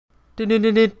Hello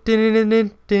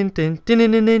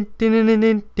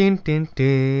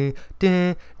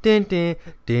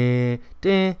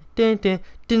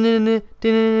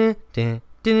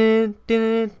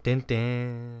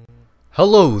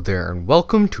there and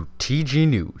welcome to TG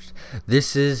News.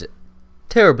 This is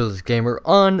Terriblest Gamer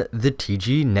on the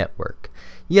TG Network.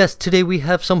 Yes, today we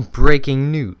have some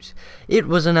breaking news. It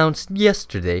was announced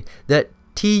yesterday that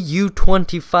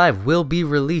TU25 will be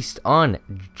released on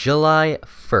July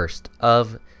 1st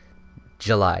of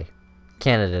July,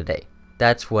 Canada Day.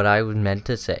 That's what I was meant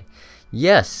to say.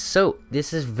 Yes, so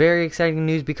this is very exciting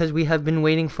news because we have been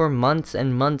waiting for months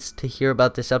and months to hear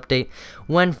about this update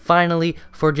when finally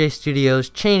 4J Studios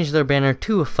changed their banner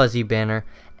to a fuzzy banner,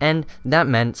 and that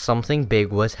meant something big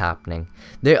was happening.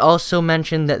 They also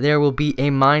mentioned that there will be a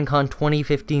Minecon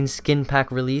 2015 skin pack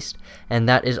released, and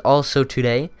that is also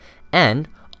today. And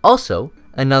also,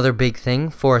 another big thing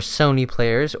for Sony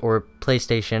players or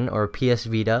PlayStation or PS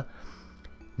Vita,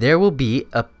 there will be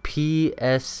a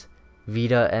PS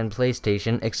Vita and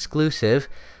PlayStation exclusive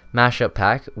mashup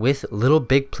pack with Little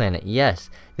Big Planet. Yes,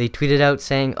 they tweeted out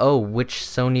saying, oh, which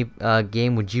Sony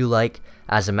game would you like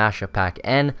as a mashup pack?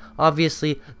 And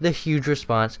obviously the huge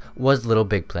response was Little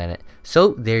Big Planet.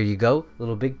 So there you go,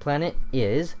 Little Big Planet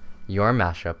is your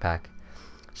mashup pack.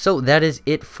 So that is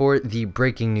it for the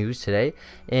breaking news today.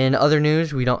 In other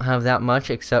news, we don't have that much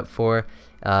except for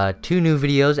 2 new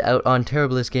videos out on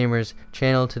Terriblest Gamer's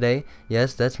channel today.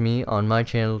 Yes, that's me on my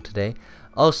channel today.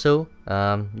 Also,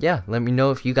 yeah, let me know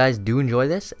if you guys do enjoy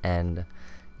this, and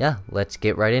yeah, let's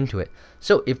get right into it.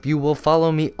 So if you will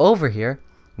follow me over here,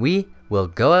 we will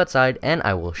go outside and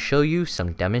I will show you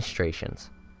some demonstrations.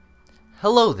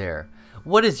 Hello there.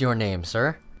 What is your name,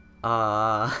 sir?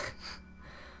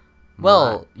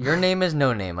 Well, your name is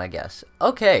no name, I guess.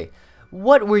 Okay.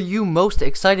 What were you most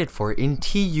excited for in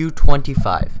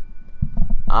TU25?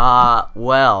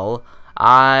 Well,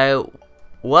 I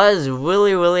was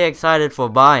really excited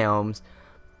for biomes,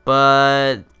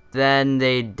 but then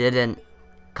they didn't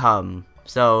come,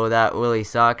 so that really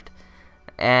sucked.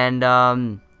 And,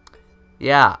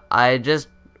 yeah, I just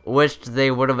wished they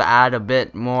would have added a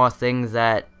bit more things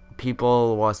that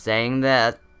people were saying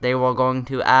that they were going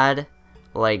to add,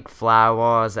 like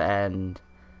flowers and,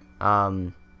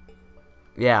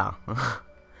 yeah.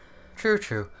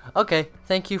 True. Okay,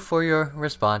 thank you for your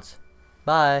response.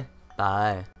 Bye.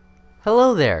 Bye.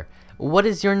 Hello there. What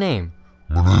is your name?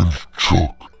 My name's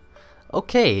Chuck.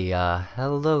 Okay,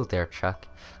 hello there, Chuck.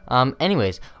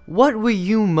 Anyways, what were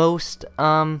you most,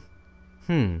 I've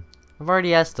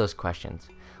already asked those questions.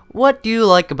 What do you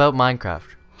like about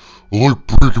Minecraft? I like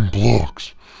breaking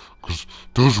blocks, 'cause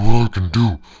that's what I can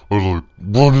do. I like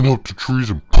running up to trees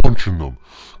and punching them.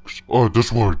 'Cause,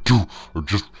 that's what I do. I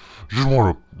just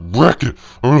want to wreck it.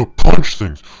 I'm gonna punch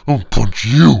things. I'm gonna punch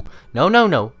you. No.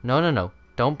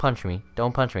 Don't punch me.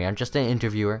 I'm just an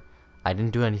interviewer. I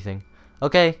didn't do anything.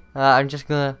 Okay, I'm just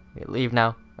gonna leave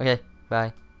now. Okay,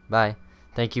 bye.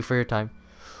 Thank you for your time.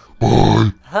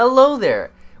 Bye. Hello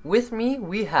there. With me,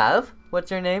 we have,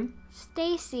 what's your name?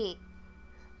 Stacy.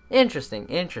 Interesting.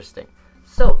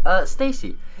 So,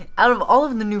 Stacy, out of all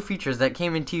of the new features that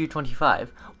came in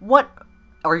TU25, what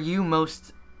are you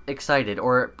most excited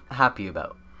or happy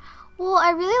about? Well,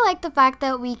 I really like the fact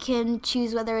that we can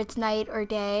choose whether it's night or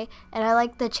day, and I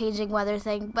like the changing weather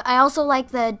thing, but I also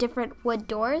like the different wood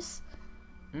doors.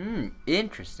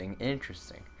 Interesting.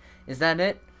 Is that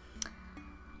it?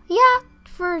 Yeah,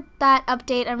 for that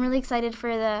update, I'm really excited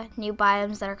for the new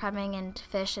biomes that are coming, and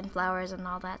fish and flowers and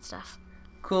all that stuff.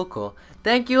 Cool.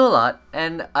 Thank you a lot,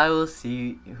 and I will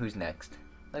see who's next.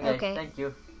 Okay. Thank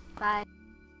you. Bye.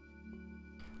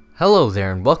 Hello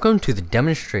there, and welcome to the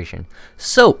demonstration.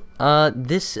 So,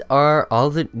 these are all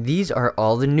the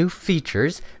new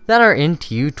features that are in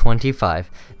TU25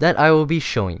 that I will be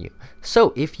showing you.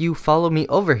 So, if you follow me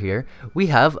over here, we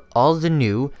have all the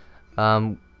new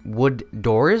wood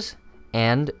doors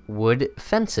and wood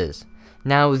fences.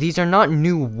 Now, these are not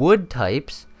new wood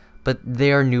types, but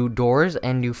they are new doors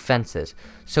and new fences.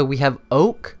 So we have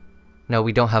oak. No,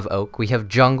 we don't have oak. We have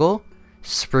jungle,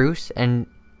 spruce, and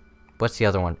what's the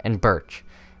other one? And birch.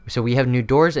 So we have new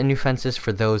doors and new fences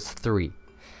for those 3.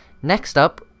 Next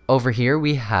up, over here,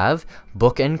 we have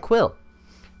book and quill.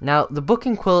 Now, the book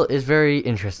and quill is very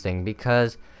interesting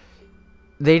because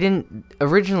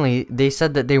originally they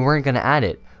said that they weren't going to add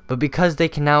it, but because you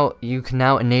can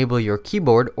now enable your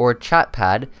keyboard or chat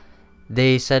pad,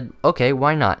 they said, okay,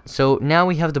 why not? So now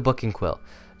we have the book and quill.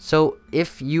 So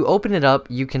if you open it up,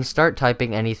 you can start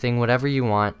typing anything, whatever you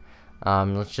want.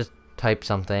 Let's just type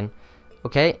something.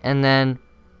 Okay, and then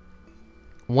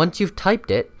once you've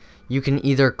typed it, you can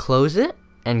either close it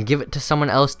and give it to someone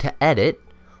else to edit,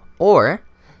 or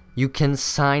you can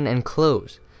sign and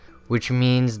close, which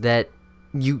means that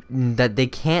they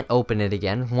can't open it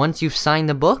again. Once you've signed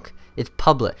the book, it's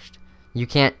published. You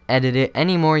can't edit it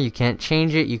anymore, you can't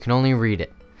change it, you can only read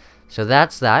it. So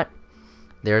that's that.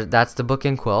 That's the book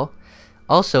and quill.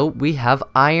 Also, we have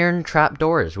iron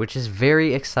trapdoors, which is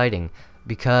very exciting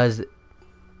because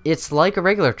it's like a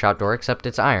regular trapdoor except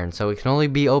it's iron, so it can only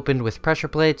be opened with pressure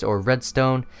plates or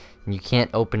redstone, and you can't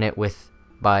open it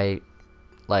by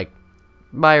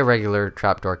a regular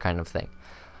trapdoor kind of thing.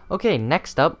 Okay,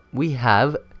 next up we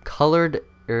have colored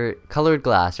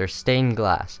glass or stained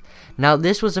glass. Now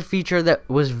this was a feature that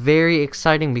was very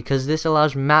exciting because this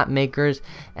allows map makers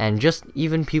and just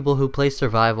even people who play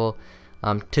survival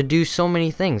to do so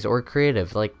many things, or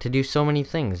creative, like to do so many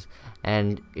things,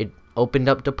 and it opened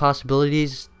up the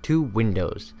possibilities to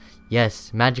windows.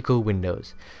 Yes, magical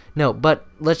windows. No, but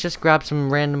let's just grab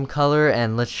some random color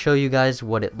and let's show you guys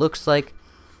what it looks like.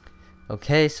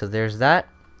 Okay, so there's that.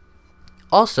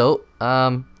 Also,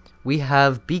 we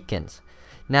have beacons.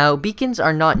 Now, beacons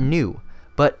are not new,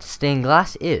 but stained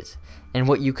glass is. And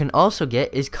what you can also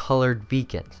get is colored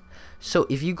beacons. So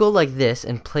if you go like this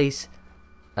and place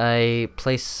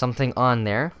something on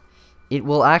there, it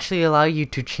will actually allow you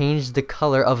to change the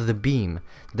color of the beam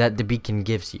that the beacon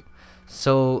gives you.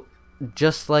 So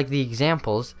just like the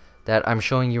examples that I'm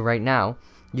showing you right now,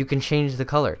 you can change the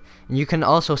color. And you can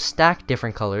also stack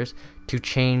different colors to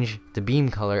change the beam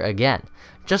color again.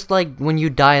 Just like when you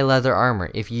dye leather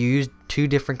armor, if you use two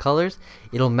different colors,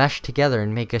 it'll mesh together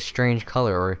and make a strange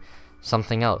color or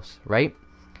something else, right?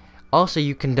 Also,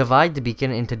 you can divide the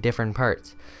beacon into different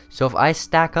parts. So if I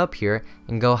stack up here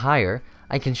and go higher,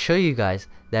 I can show you guys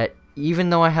that even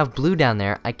though I have blue down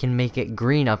there, I can make it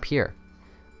green up here,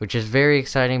 which is very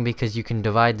exciting because you can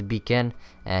divide the beacon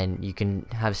and you can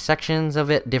have sections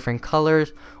of it, different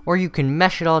colors, or you can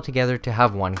mesh it all together to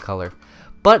have one color.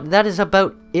 But that is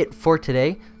about it for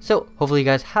today. So hopefully you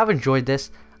guys have enjoyed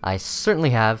this. I certainly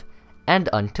have. And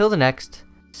until the next,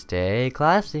 stay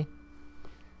classy.